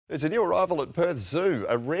There's a new arrival at Perth Zoo.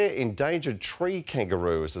 A rare endangered tree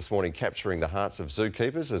kangaroo is this morning capturing the hearts of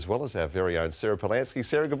zookeepers as well as our very own Sarah Polanski.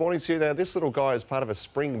 Sarah, good morning to you. Now, this little guy is part of a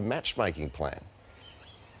spring matchmaking plan.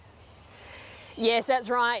 Yes, that's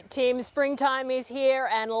right, Tim. Springtime is here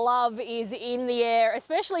and love is in the air,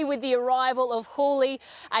 especially with the arrival of Huli,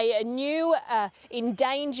 a new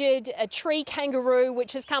endangered tree kangaroo,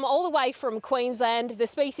 which has come all the way from Queensland, the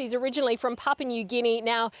species originally from Papua New Guinea.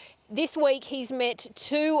 Now, this week he's met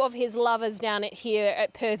two of his lovers down here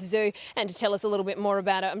at Perth Zoo, and to tell us a little bit more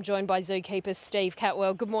about it, I'm joined by zookeeper Steve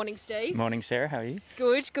Catwell. Good morning, Steve. Morning, Sarah. How are you?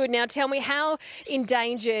 Good, good. Now tell me, how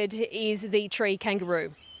endangered is the tree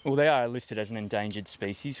kangaroo? Well, they are listed as an endangered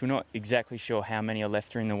species. We're not exactly sure how many are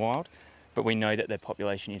left in the wild, but we know that their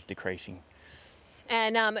population is decreasing.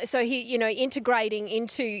 And so integrating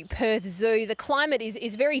into Perth Zoo, the climate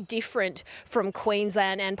is very different from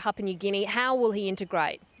Queensland and Papua New Guinea. How will he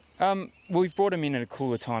integrate? Well, we've brought him in at a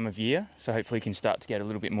cooler time of year, so hopefully he can start to get a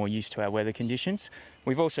little bit more used to our weather conditions.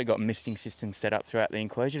 We've also got misting systems set up throughout the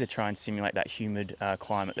enclosure to try and simulate that humid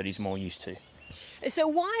climate that he's more used to. So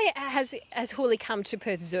why has Huli come to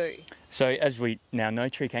Perth Zoo? So as we now know,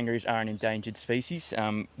 tree kangaroos are an endangered species.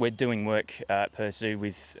 We're doing work at Perth Zoo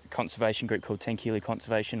with a conservation group called Tenkili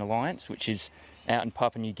Conservation Alliance, which is out in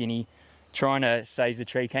Papua New Guinea trying to save the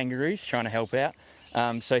tree kangaroos, trying to help out.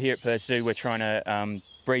 So here at Perth Zoo we're trying to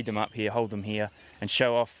breed them up here, hold them here and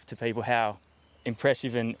show off to people how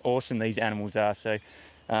impressive and awesome these animals are. So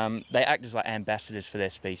they act as like ambassadors for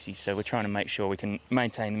their species, so we're trying to make sure we can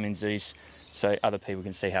maintain them in zoos so other people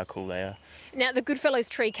can see how cool they are. Now, the Goodfellows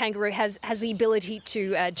tree kangaroo has the ability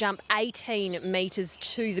to jump 18 metres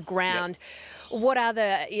to the ground. Yep.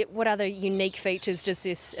 What other unique features does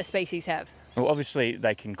this species have? Well, obviously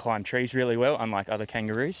they can climb trees really well, unlike other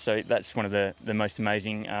kangaroos, so that's one of the most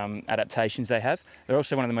amazing adaptations they have. They're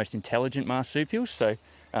also one of the most intelligent marsupials, so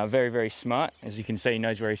very, very smart. As you can see, he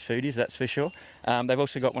knows where his food is, that's for sure. They've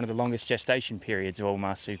also got one of the longest gestation periods of all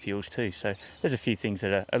marsupials too, so there's a few things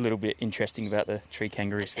that are a little bit interesting about the tree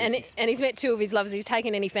kangaroo species. And he's met two of his lovers. Has he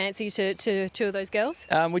taken any fancy to two of those girls?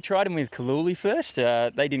 We tried him with Kaluli first.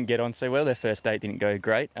 They didn't get on so well. Their first date didn't go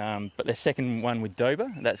great, but their second one with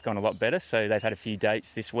Doba, that's gone a lot better, so they've had a few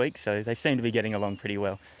dates this week, so they seem to be getting along pretty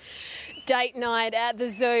well. Date night at the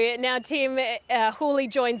zoo. Now, Tim, Huli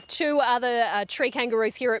joins two other tree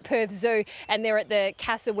kangaroos here at Perth Zoo, and they're at the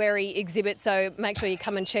Cassowary exhibit, so make sure you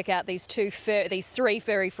come and check out these three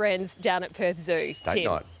furry friends down at Perth Zoo. Date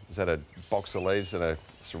night. Is that a box of leaves and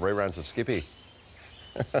some reruns of Skippy?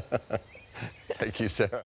 Thank you, Sarah.